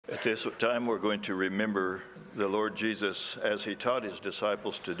At this time, we're going to remember the Lord Jesus as he taught his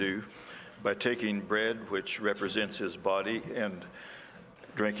disciples to do by taking bread, which represents his body, and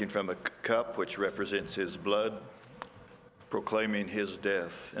drinking from a cup, which represents his blood, proclaiming his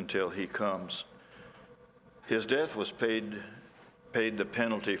death until he comes. His death was paid the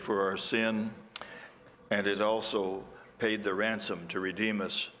penalty for our sin, and it also paid the ransom to redeem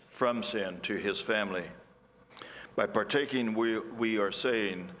us from sin to his family. By partaking, we are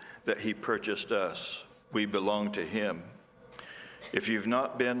saying that he purchased us. We belong to him. If you've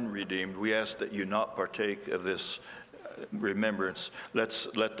not been redeemed, we ask that you not partake of this remembrance. Let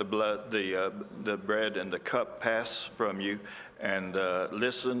the bread and the cup pass from you, and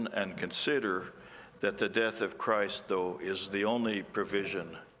listen and consider that the death of Christ, though, is the only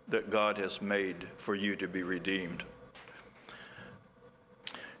provision that God has made for you to be redeemed.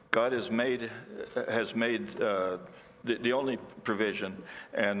 God has made the only provision,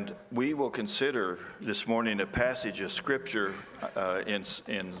 and we will consider this morning a passage of Scripture in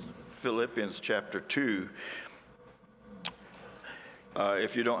Philippians chapter 2.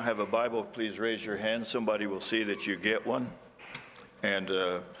 If you don't have a Bible, please raise your hand. Somebody will see that you get one. And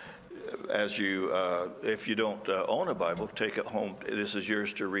if you don't own a Bible, take it home. This is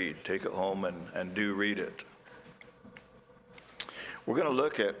yours to read. Take it home and do read it. We're going to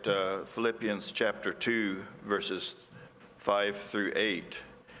look at Philippians chapter 2, verses 5 through 8.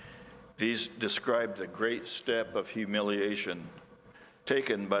 These describe the great step of humiliation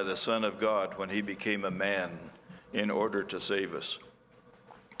taken by the Son of God when he became a man in order to save us.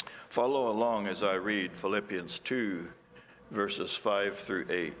 Follow along as I read Philippians 2, verses 5 through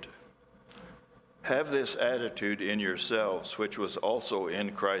 8. Have this attitude in yourselves, which was also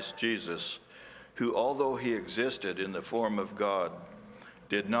in Christ Jesus, who, although he existed in the form of God,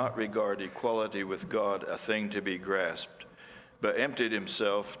 did not regard equality with God a thing to be grasped, but emptied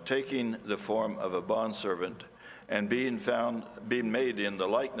himself, taking the form of a bondservant, and being made in the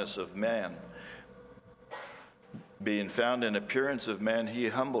likeness of man. Being found in appearance of man, he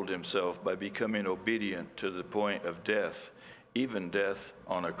humbled himself by becoming obedient to the point of death, even death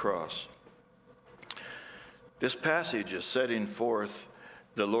on a cross. This passage is setting forth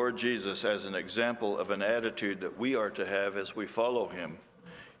the Lord Jesus as an example of an attitude that we are to have as we follow him.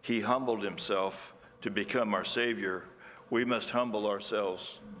 He humbled himself to become our Savior. We must humble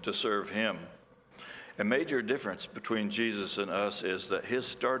ourselves to serve him. A major difference between Jesus and us is that his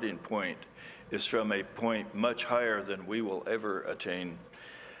starting point is from a point much higher than we will ever attain.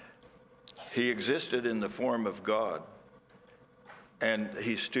 He existed in the form of God, and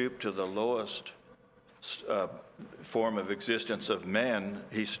he stooped to the lowest form of existence of man.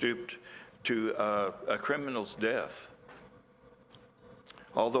 He stooped to a criminal's death.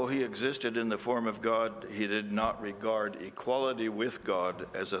 Although he existed in the form of God, he did not regard equality with God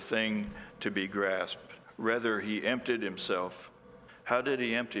as a thing to be grasped. Rather, he emptied himself. How did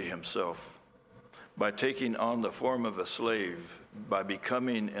he empty himself? By taking on the form of a slave, by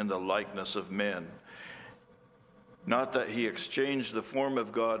becoming in the likeness of men. Not that he exchanged the form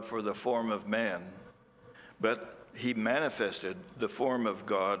of God for the form of man, but he manifested the form of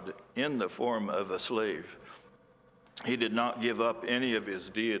God in the form of a slave. He did not give up any of his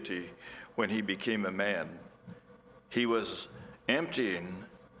deity when he became a man. He was emptying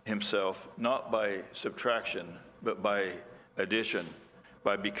himself not by subtraction, but by addition.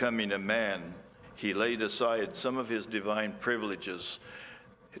 By becoming a man, he laid aside some of his divine privileges,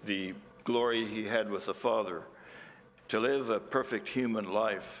 the glory he had with the Father, to live a perfect human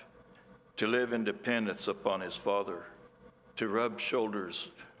life, to live in dependence upon his Father, to rub shoulders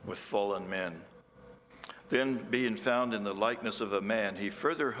with fallen men. Then, being found in the likeness of a man, he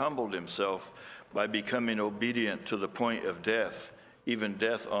further humbled himself by becoming obedient to the point of death, even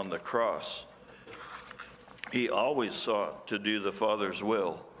death on the cross. He always sought to do the Father's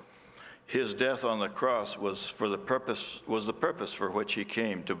will. His death on the cross was the purpose for which he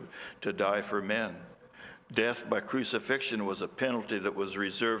came, to die for men. Death by crucifixion was a penalty that was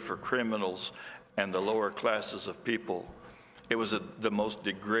reserved for criminals and the lower classes of people. It was the most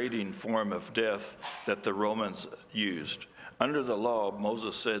degrading form of death that the Romans used. Under the law,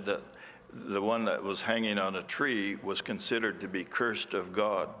 Moses said that the one that was hanging on a tree was considered to be cursed of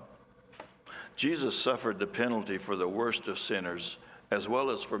God. Jesus suffered the penalty for the worst of sinners, as well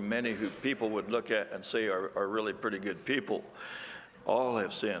as for many who people would look at and say are really pretty good people. All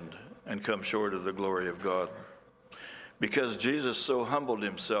have sinned and come short of the glory of God. Because Jesus so humbled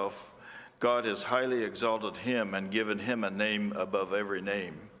himself, God has highly exalted him and given him a name above every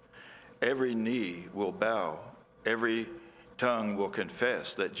name. Every knee will bow, every tongue will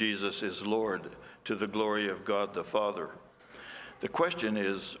confess that Jesus is Lord, to the glory of God the Father. The question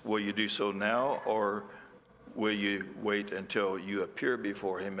is, will you do so now, or will you wait until you appear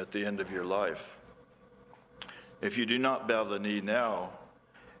before him at the end of your life? If you do not bow the knee now,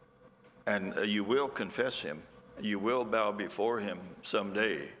 and you will confess him, you will bow before him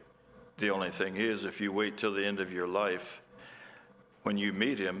someday. The only thing is, if you wait till the end of your life, when you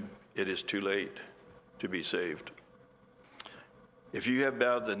meet him, it is too late to be saved. If you have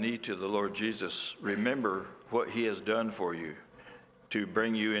bowed the knee to the Lord Jesus, remember what he has done for you to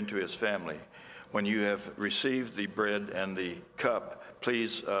bring you into his family. When you have received the bread and the cup,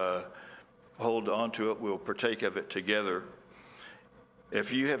 please hold on to it. We'll partake of it together.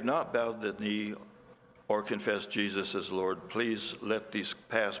 If you have not bowed the knee or confessed Jesus as Lord, please let these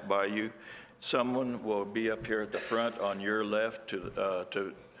pass by you. Someone will be up here at the front on your left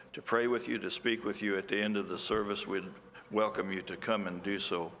to pray with you, to speak with you at the end of the service. We'd welcome you to come and do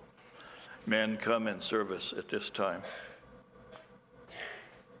so. Men, come in service at this time.